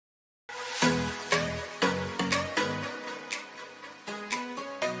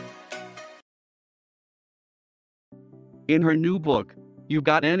In her new book, You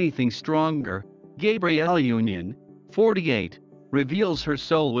Got Anything Stronger, Gabrielle Union, 48, reveals her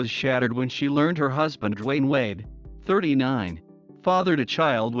soul was shattered when she learned her husband Dwayne Wade, 39, fathered a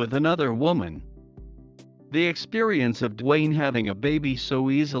child with another woman. The experience of Dwayne having a baby so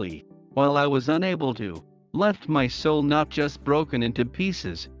easily, while I was unable to, left my soul not just broken into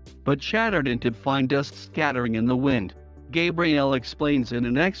pieces, but shattered into fine dust scattering in the wind, Gabrielle explains in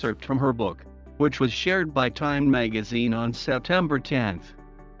an excerpt from her book, which was shared by Time magazine on September 10.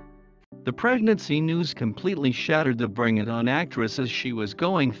 The pregnancy news completely shattered the Bring It On actress as she was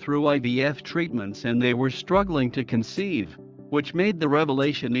going through IVF treatments and they were struggling to conceive, which made the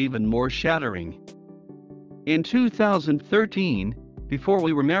revelation even more shattering. In 2013, before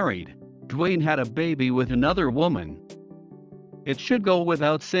we were married, Dwayne had a baby with another woman. It should go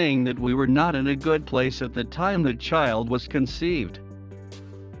without saying that we were not in a good place at the time the child was conceived.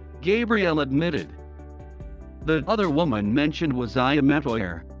 Gabrielle admitted. The other woman mentioned was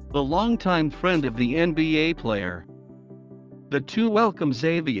Dwyane, the longtime friend of the NBA player. The two welcomed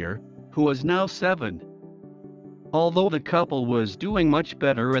Xavier, who is now 7. Although the couple was doing much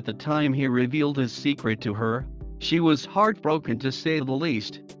better at the time he revealed his secret to her, she was heartbroken to say the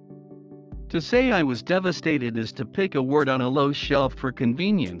least. To say I was devastated is to pick a word on a low shelf for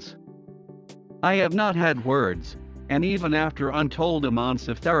convenience. I have not had words, and even after untold amounts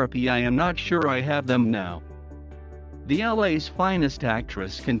of therapy I am not sure I have them now. The LA's finest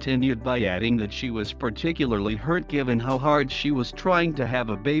actress continued by adding that she was particularly hurt given how hard she was trying to have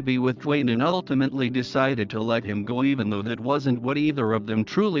a baby with Dwayne and ultimately decided to let him go even though that wasn't what either of them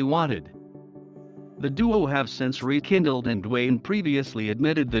truly wanted. The duo have since rekindled and Dwayne previously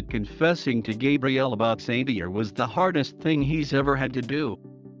admitted that confessing to Gabrielle about Xavier was the hardest thing he's ever had to do.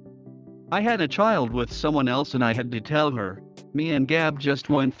 I had a child with someone else and I had to tell her, me and Gab just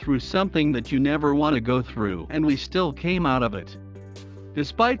went through something that you never want to go through and we still came out of it.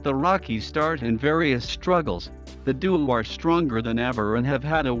 Despite the rocky start and various struggles, the duo are stronger than ever and have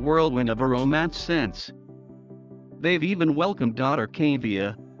had a whirlwind of a romance since. They've even welcomed daughter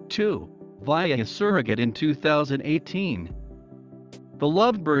Kavia, too, via a surrogate in 2018. The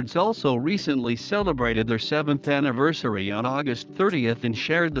Lovebirds also recently celebrated their 7th anniversary on August 30th and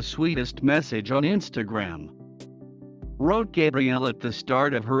shared the sweetest message on Instagram. Wrote Gabrielle at the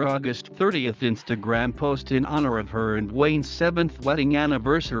start of her August 30th Instagram post in honor of her and Dwayne's 7th wedding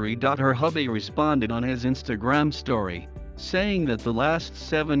anniversary. Her hubby responded on his Instagram story, saying that the last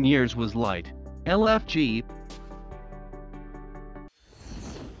 7 years was light. LFG,